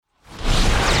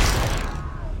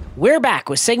We're back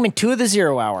with segment 2 of the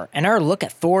Zero Hour and our look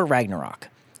at Thor Ragnarok.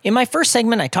 In my first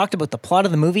segment, I talked about the plot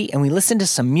of the movie and we listened to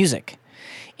some music.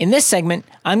 In this segment,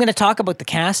 I'm going to talk about the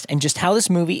cast and just how this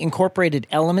movie incorporated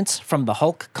elements from the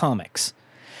Hulk comics.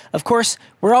 Of course,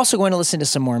 we're also going to listen to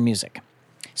some more music.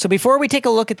 So before we take a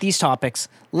look at these topics,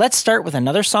 let's start with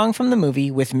another song from the movie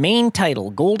with main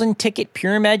title Golden Ticket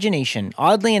Pure Imagination,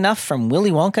 oddly enough from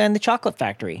Willy Wonka and the Chocolate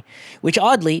Factory, which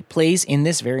oddly plays in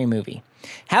this very movie.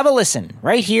 Have a listen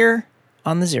right here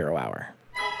on the Zero Hour.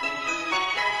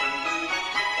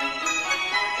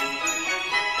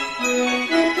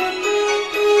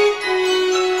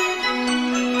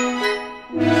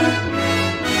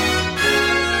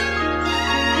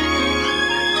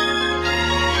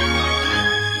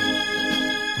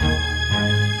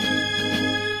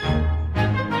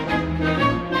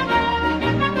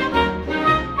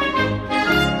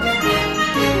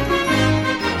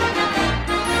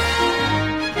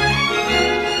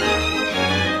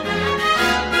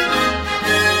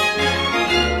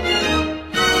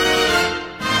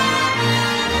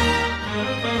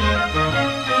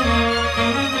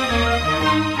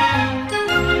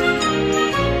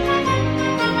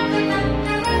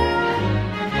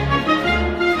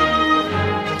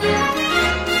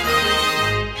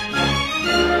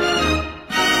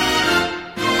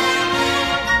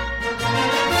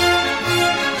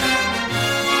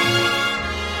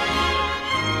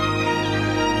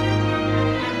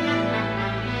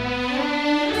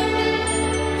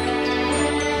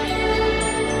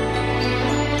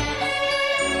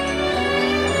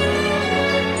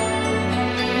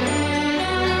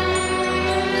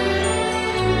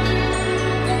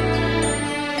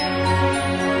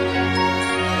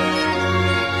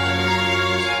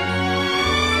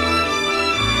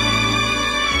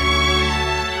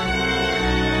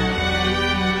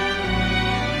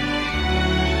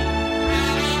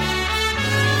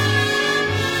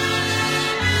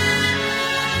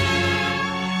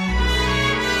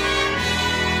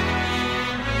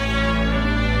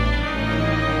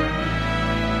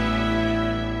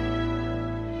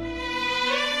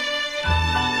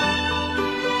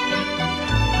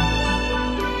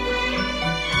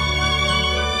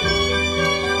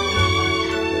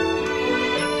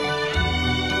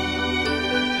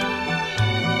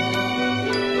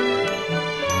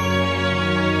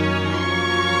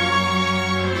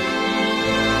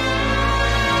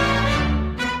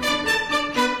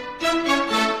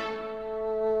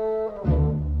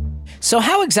 So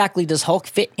how exactly does Hulk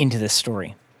fit into this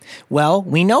story? Well,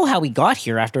 we know how he got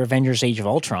here after Avengers Age of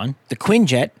Ultron. The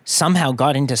Quinjet somehow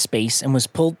got into space and was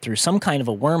pulled through some kind of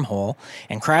a wormhole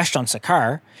and crashed on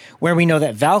Sakaar, where we know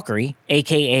that Valkyrie,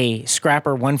 aka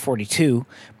Scrapper 142,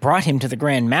 brought him to the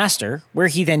Grand Master, where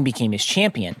he then became his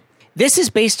champion. This is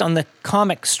based on the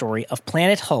comic story of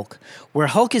Planet Hulk, where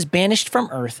Hulk is banished from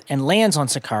Earth and lands on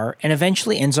Sakaar and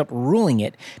eventually ends up ruling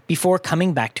it before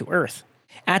coming back to Earth.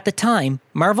 At the time,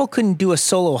 Marvel couldn't do a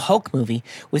solo Hulk movie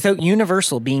without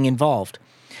Universal being involved.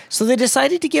 So they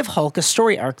decided to give Hulk a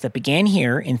story arc that began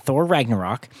here in Thor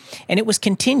Ragnarok, and it was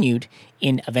continued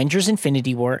in Avengers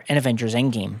Infinity War and Avengers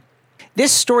Endgame.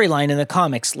 This storyline in the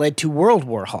comics led to World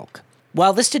War Hulk.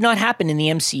 While this did not happen in the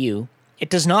MCU, it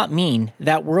does not mean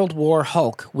that World War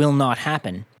Hulk will not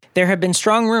happen. There have been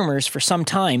strong rumors for some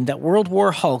time that World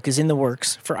War Hulk is in the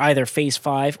works for either Phase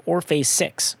 5 or Phase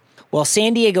 6. While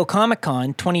San Diego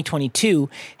Comic-Con 2022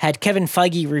 had Kevin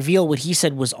Feige reveal what he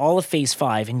said was all of Phase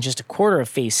 5 and just a quarter of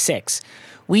Phase 6,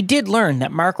 we did learn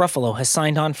that Mark Ruffalo has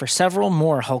signed on for several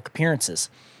more Hulk appearances,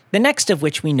 the next of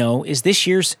which we know is this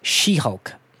year's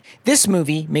She-Hulk. This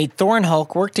movie made Thor and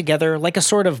Hulk work together like a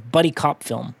sort of buddy cop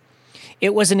film.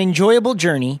 It was an enjoyable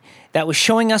journey that was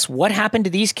showing us what happened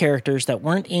to these characters that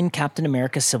weren't in Captain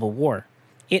America Civil War.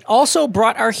 It also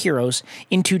brought our heroes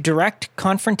into direct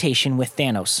confrontation with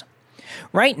Thanos.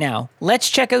 Right now, let's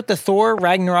check out the Thor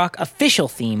Ragnarok official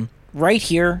theme right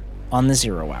here on the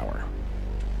Zero Hour.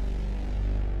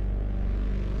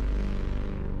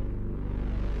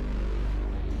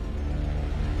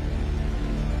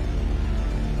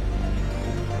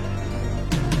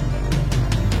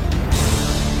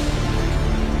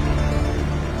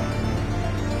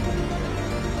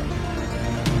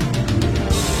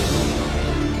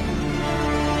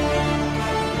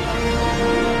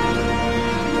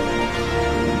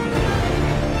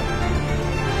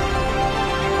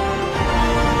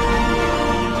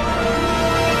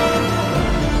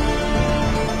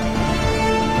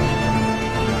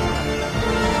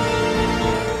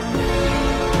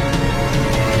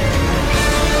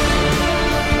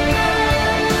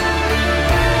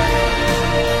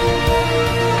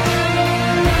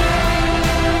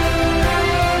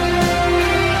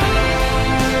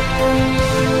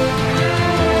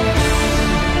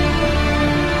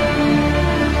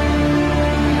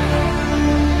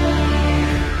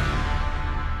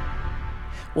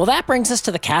 Well, that brings us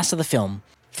to the cast of the film.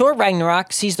 Thor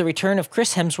Ragnarok sees the return of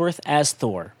Chris Hemsworth as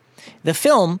Thor. The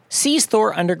film sees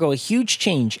Thor undergo a huge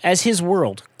change as his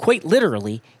world, quite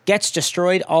literally, gets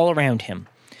destroyed all around him.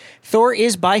 Thor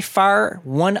is by far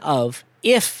one of,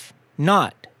 if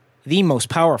not the most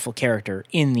powerful character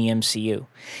in the MCU.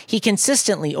 He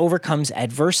consistently overcomes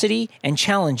adversity and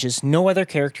challenges no other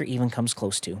character even comes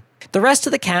close to. The rest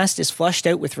of the cast is fleshed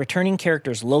out with returning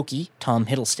characters Loki, Tom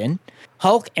Hiddleston,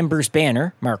 Hulk and Bruce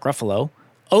Banner, Mark Ruffalo,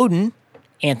 Odin,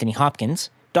 Anthony Hopkins,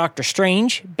 Doctor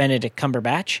Strange, Benedict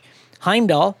Cumberbatch,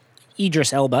 Heimdall,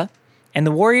 Idris Elba, and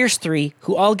the Warriors 3,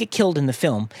 who all get killed in the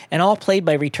film, and all played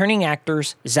by returning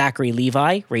actors Zachary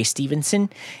Levi, Ray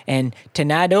Stevenson, and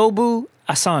Tanadobu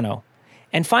Asano.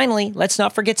 And finally, let's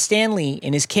not forget Stan Lee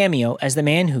in his cameo as the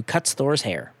man who cuts Thor's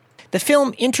hair. The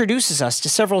film introduces us to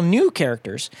several new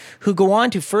characters who go on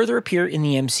to further appear in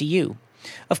the MCU.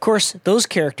 Of course, those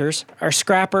characters are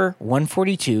Scrapper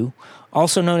 142,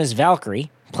 also known as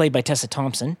Valkyrie, played by Tessa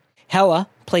Thompson, Hela,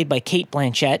 played by Kate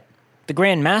Blanchett, the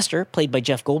Grand Master, played by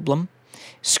Jeff Goldblum,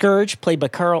 Scourge, played by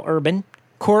Carl Urban,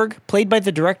 Korg, played by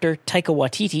the director Taika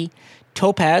Waititi,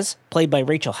 Topaz, played by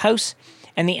Rachel House,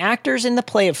 and the actors in the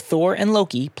play of Thor and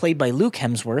Loki, played by Luke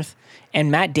Hemsworth and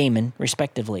Matt Damon,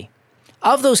 respectively.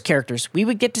 Of those characters, we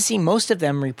would get to see most of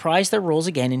them reprise their roles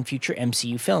again in future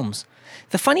MCU films.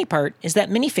 The funny part is that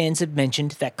many fans have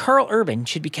mentioned that Carl Urban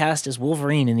should be cast as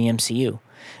Wolverine in the MCU.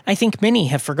 I think many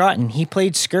have forgotten he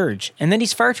played Scourge, and that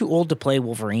he's far too old to play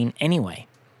Wolverine anyway.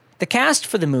 The cast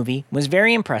for the movie was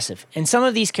very impressive, and some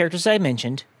of these characters I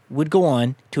mentioned would go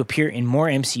on to appear in more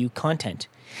MCU content,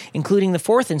 including the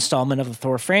fourth installment of the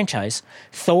Thor franchise,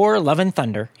 Thor Love and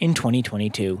Thunder, in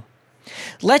 2022.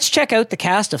 Let's check out the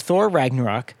cast of Thor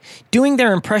Ragnarok doing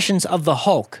their impressions of the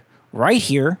Hulk right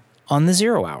here on the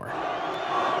Zero Hour.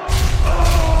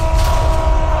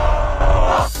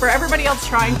 For everybody else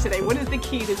trying today, what is the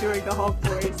key to doing the Hulk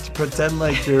voice? Pretend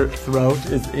like your throat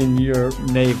is in your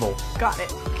navel. Got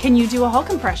it. Can you do a Hulk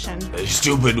impression?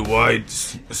 Stupid, white,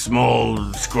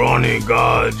 small, scrawny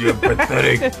god, you're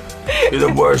pathetic. You're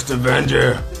the worst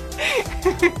Avenger.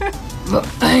 The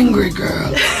angry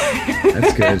girl.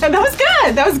 That's good. That was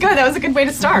good. That was good. That was a good way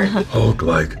to start. Hulk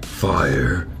like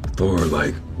fire, Thor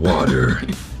like water.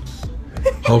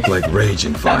 Hulk like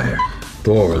raging fire,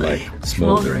 Thor like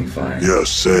smoldering fire. Yeah,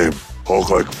 same. Hulk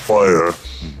like fire,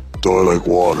 Thor like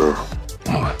water.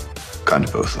 Oh, kind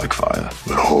of both like fire.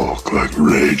 And Hulk like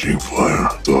raging fire,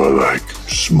 Thor like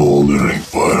smoldering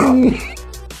fire.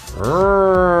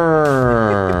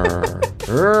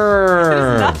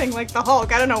 It's nothing like the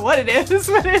Hulk. I don't know what it is,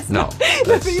 but it's no.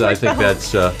 I think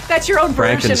that's your own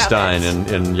version Frankenstein of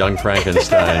it. in Young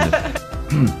Frankenstein.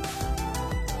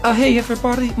 Hey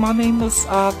everybody, my name is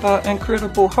the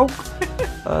Incredible Hulk.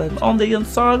 On the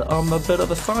inside, I'm a bit of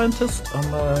a scientist.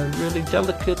 I'm a really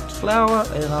delicate flower,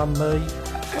 and I'm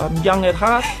young at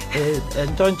heart.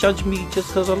 And don't judge me just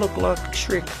because I look like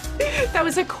Shrek. That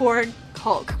was a Korg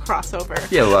Hulk crossover.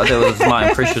 Yeah, well, that was my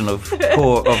impression of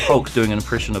Hulk doing an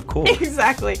impression of Korg.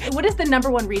 Exactly. What is the number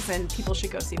one reason people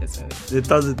should go see this movie? It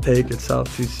doesn't take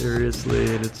itself too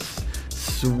seriously, and it's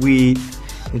sweet.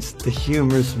 The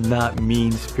humor's not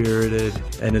mean-spirited,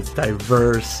 and it's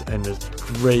diverse, and there's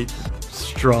great,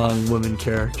 strong women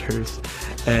characters,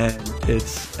 and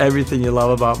it's everything you love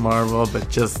about Marvel, but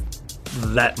just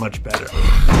that much better.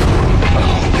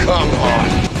 Oh, come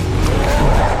on.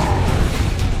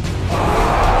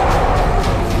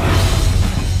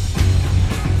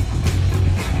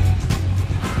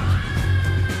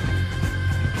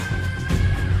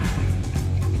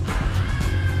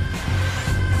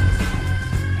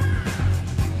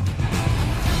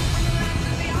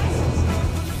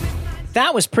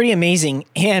 That was pretty amazing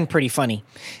and pretty funny.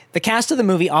 The cast of the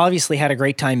movie obviously had a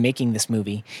great time making this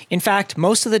movie. In fact,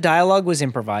 most of the dialogue was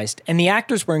improvised, and the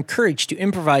actors were encouraged to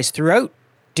improvise throughout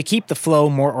to keep the flow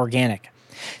more organic.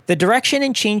 The direction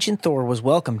and change in Thor was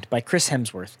welcomed by Chris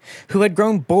Hemsworth, who had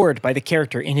grown bored by the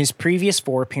character in his previous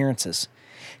 4 appearances.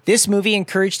 This movie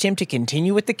encouraged him to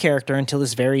continue with the character until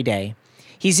this very day.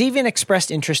 He's even expressed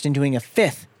interest in doing a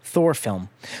 5th Thor film.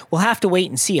 We'll have to wait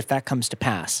and see if that comes to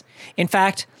pass. In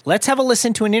fact, let's have a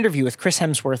listen to an interview with Chris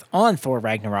Hemsworth on Thor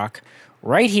Ragnarok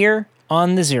right here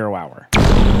on the Zero Hour.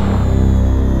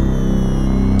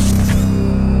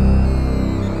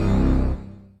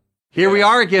 Here we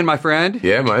are again, my friend.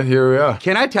 Yeah, man, here we are.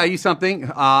 Can I tell you something?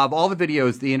 Of all the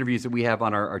videos, the interviews that we have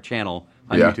on our channel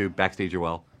on YouTube, Backstage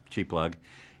Well, cheap plug,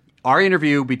 our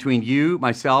interview between you,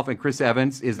 myself, and Chris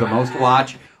Evans is the most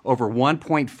watched, over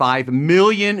 1.5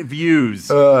 million views.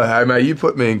 Hey, mate, you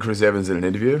put me and Chris Evans in an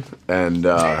interview, and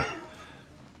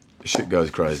shit goes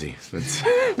crazy.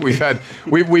 We've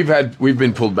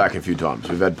been pulled back a few times.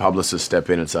 We've had publicists step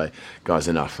in and say, "Guys,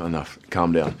 enough,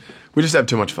 calm down." We just have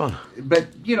too much fun. But,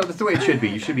 that's the way it should be.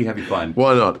 You should be having fun.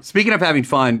 Why not? Speaking of having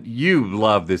fun, you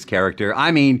love this character.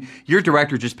 I mean, your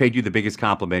director just paid you the biggest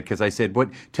compliment because I said,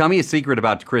 tell me a secret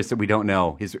about Chris that we don't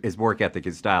know, his work ethic,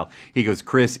 his style. He goes,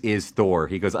 Chris is Thor.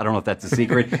 He goes, I don't know if that's a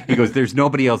secret. He goes, there's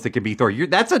nobody else that can be Thor.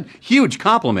 That's a huge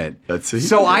compliment.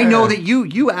 So I know that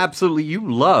you absolutely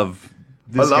love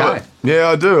this guy. I love it. Yeah,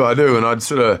 I do. And I'd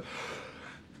sort of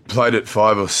played it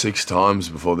 5 or 6 times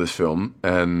before this film,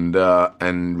 and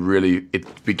really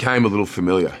it became a little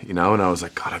familiar, and I was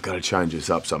like, God, I've got to change this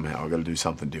up somehow. I've got to do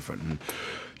something different. And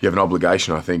you have an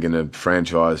obligation, I think, in a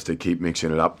franchise to keep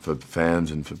mixing it up for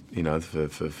fans and for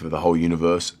the whole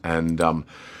universe. And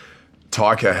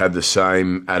Taika had the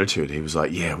same attitude. He was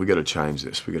like, yeah, we got to change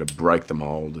this. We got to break the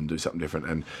mold and do something different.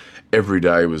 And every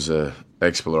day was a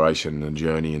exploration and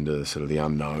journey into sort of the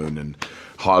unknown, and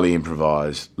highly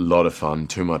improvised, a lot of fun,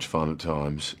 too much fun at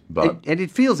times. But and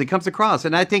it comes across.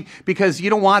 And I think because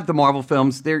you don't want the Marvel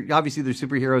films, they're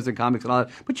superheroes and comics and all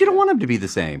that, but you don't want them to be the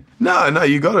same. No,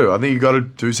 you got to. I think you got to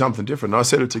do something different. And I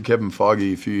said it to Kevin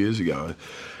Feige a few years ago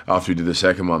after we did the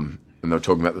second one, and they were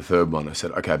talking about the third one. I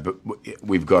said, okay, but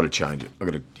we've got to change it.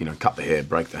 I've got to, cut the hair,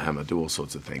 break the hammer, do all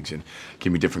sorts of things, and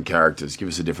give me different characters, give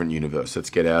us a different universe. Let's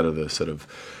get out of the sort of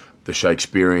the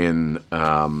Shakespearean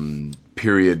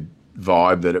period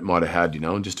vibe that it might have had,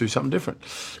 and just do something different.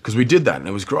 Because we did that, and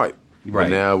it was great.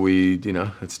 Right. And now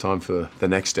it's time for the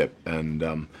next step,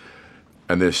 and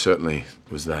there certainly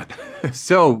was that.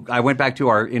 So I went back to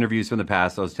our interviews from the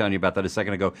past. I was telling you about that a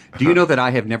second ago. Do you know that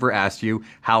I have never asked you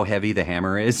how heavy the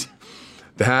hammer is?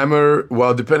 The hammer,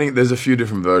 well, there's a few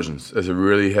different versions. There's a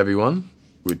really heavy one,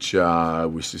 which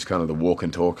is kind of the walk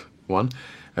and talk one,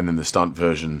 and then the stunt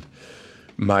version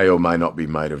may or may not be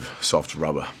made of soft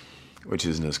rubber, which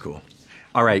isn't as cool.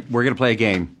 All right, we're going to play a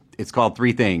game. It's called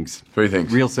Three Things. Three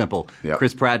Things. Real simple. Yep.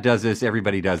 Chris Pratt does this.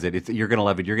 Everybody does it. You're going to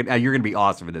love it. You're going to be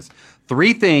awesome for this.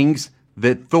 3 things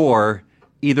that Thor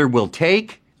either will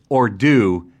take or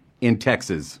do in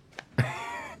Texas.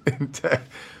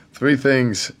 3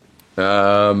 things.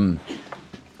 Lend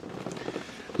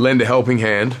a helping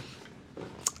hand.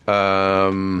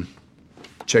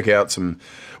 Check out some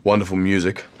wonderful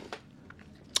music.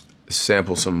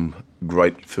 Sample some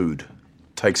great food.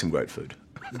 Take some great food.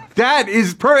 That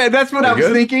is perfect. That's what I was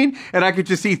thinking. And I could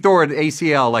just see Thor at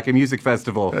ACL, like a music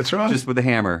festival. That's right. Just with a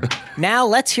hammer. Now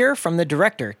let's hear from the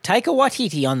director, Taika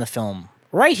Waititi, on the film,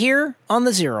 right here on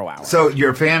the 0 Hour. So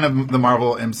you're a fan of the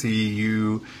Marvel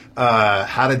MCU.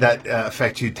 How did that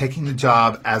affect you, taking the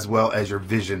job as well as your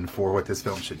vision for what this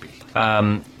film should be?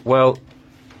 Well,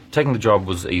 taking the job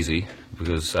was easy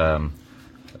because I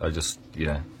just,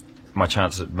 my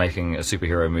chance at making a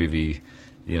superhero movie,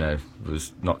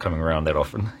 was not coming around that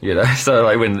often, So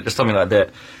like when something like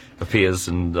that appears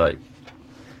and the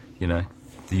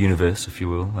universe, if you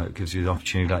will, gives you an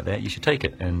opportunity like that, you should take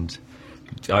it. And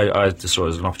I just saw it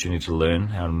as an opportunity to learn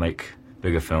how to make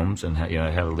bigger films and how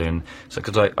to learn. So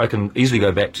because I can easily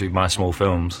go back to my small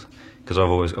films because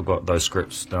I've got those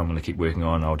scripts that I'm going to keep working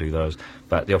on. I'll do those.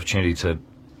 But the opportunity to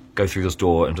go through this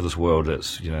door into this world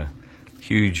that's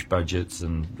huge budgets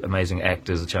and amazing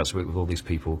actors, a chance to work with all these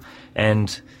people,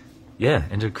 and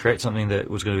to create something that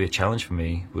was going to be a challenge for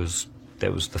me was the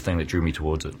thing that drew me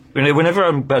towards it. Whenever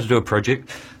I'm about to do a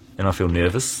project and I feel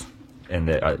nervous and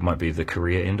that it might be the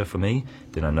career ender for me,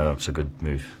 then I know it's a good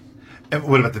move. And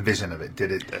what about the vision of it?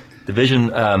 The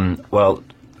vision, well,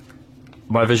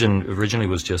 my vision originally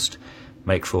was just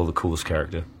make Thor the coolest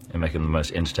character and make him the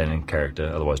most entertaining character,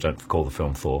 otherwise don't call the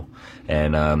film Thor.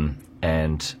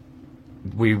 And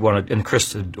we wanted, and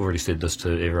Chris had already said this to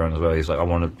everyone as well, he's like, I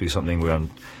want to do something where I'm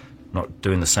not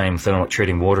doing the same thing, I'm not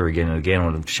treading water again and again, I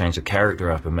want to change the character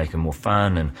up and make him more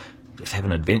fun and just have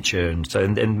an adventure.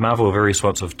 And Marvel are very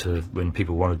responsive to when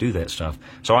people want to do that stuff.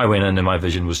 So I went in and my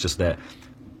vision was just that,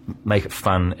 make it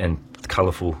fun and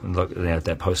colourful, and look at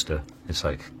that poster, it's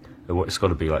like, it's got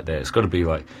to be like that. It's got to be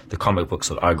like the comic books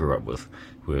that I grew up with,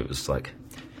 where it was like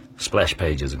splash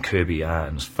pages and Kirby art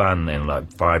and it's fun and like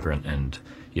vibrant and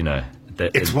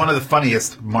it's one of the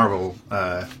funniest Marvel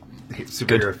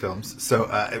superhero films. So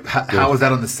how was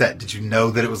that on the set? Did you know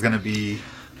that it was going to be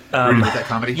rooted with that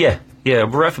comedy? Yeah,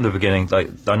 right from the beginning. Like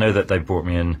I know that they brought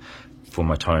me in for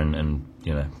my tone and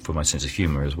for my sense of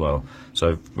humour as well.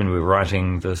 So when we were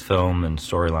writing the film and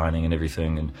storylining and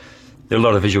everything, and there were a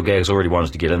lot of visual gags already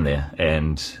wanted to get in there,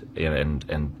 and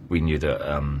we knew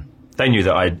that they knew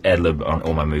that I'd ad-lib on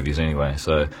all my movies anyway.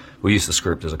 So we used the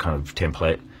script as a kind of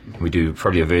template. We do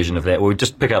probably a version of that. We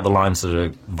just pick out the lines that are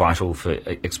vital for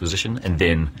exposition, and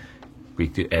then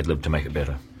we ad-lib to make it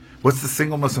better. What's the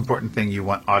single most important thing you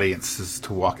want audiences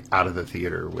to walk out of the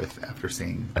theater with after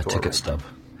seeing A Thor? ticket stub.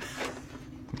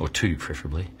 Or two,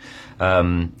 preferably.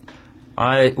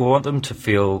 I want them to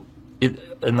feel...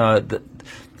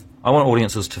 I want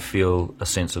audiences to feel a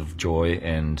sense of joy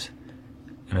and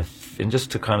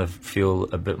just to kind of feel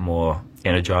a bit more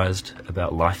energized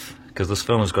about life, because this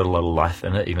film has got a lot of life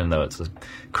in it, even though it's a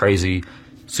crazy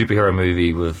superhero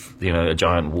movie with, you know, a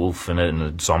giant wolf in it and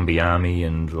a zombie army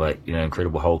and, like, you know,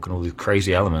 Incredible Hulk and all these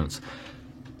crazy elements.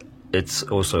 It's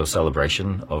also a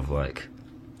celebration of, like,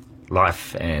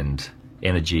 life and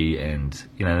energy, and,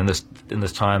 you know, in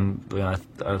this time, you know,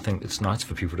 I think it's nice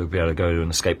for people to be able to go to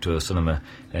and escape to a cinema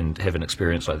and have an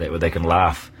experience like that where they can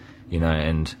laugh, you know,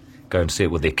 and go and see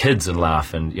it with their kids and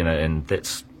laugh, and, you know, and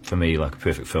that's, for me, like a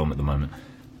perfect film at the moment.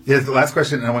 Yeah, the last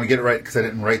question, and I want to get it right because I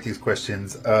didn't write these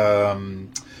questions. There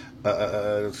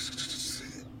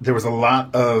was a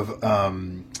lot of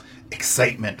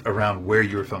excitement around where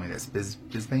you were filming this.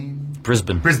 Brisbane.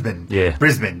 Yeah.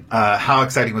 Brisbane. How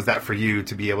exciting was that for you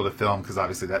to be able to film? Because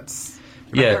obviously that's...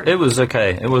 Yeah, it was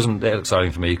okay. It wasn't that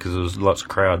exciting for me because there was lots of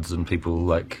crowds and people,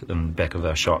 like, in the back of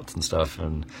our shots and stuff,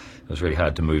 and it was really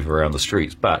hard to move around the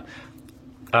streets. But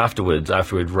after we'd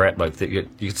wrapped, like, you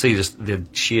could see just the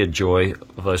sheer joy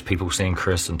of those people seeing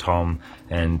Chris and Tom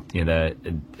and, you know,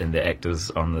 and the actors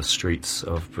on the streets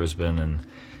of Brisbane, and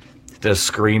they're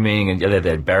screaming, and they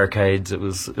had barricades. It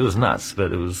was nuts,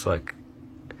 but it was like,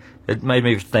 it made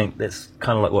me think that's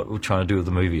kind of like what we're trying to do with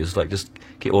the movie, is like just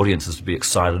get audiences to be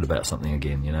excited about something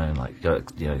again, you know, and like, you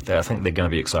know, I think they're going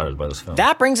to be excited by this film.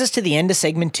 That brings us to the end of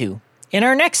segment 2. In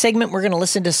our next segment, we're going to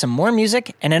listen to some more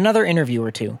music and another interview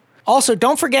or two. Also,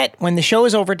 don't forget, when the show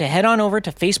is over, to head on over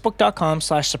to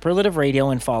facebook.com/Superlative Radio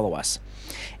and follow us.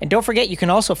 And don't forget, you can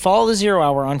also follow the Zero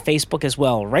Hour on Facebook as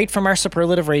well, right from our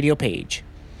Superlative Radio page.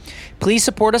 Please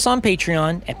support us on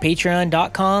Patreon at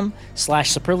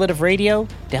patreon.com/Superlative Radio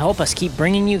to help us keep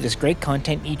bringing you this great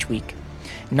content each week.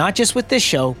 Not just with this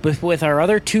show, but with our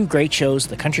other two great shows,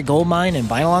 The Country Goldmine and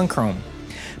Vinyl on Chrome,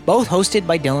 both hosted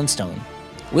by Dylan Stone.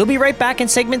 We'll be right back in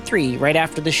segment 3 right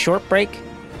after this short break,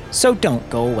 so don't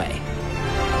go away.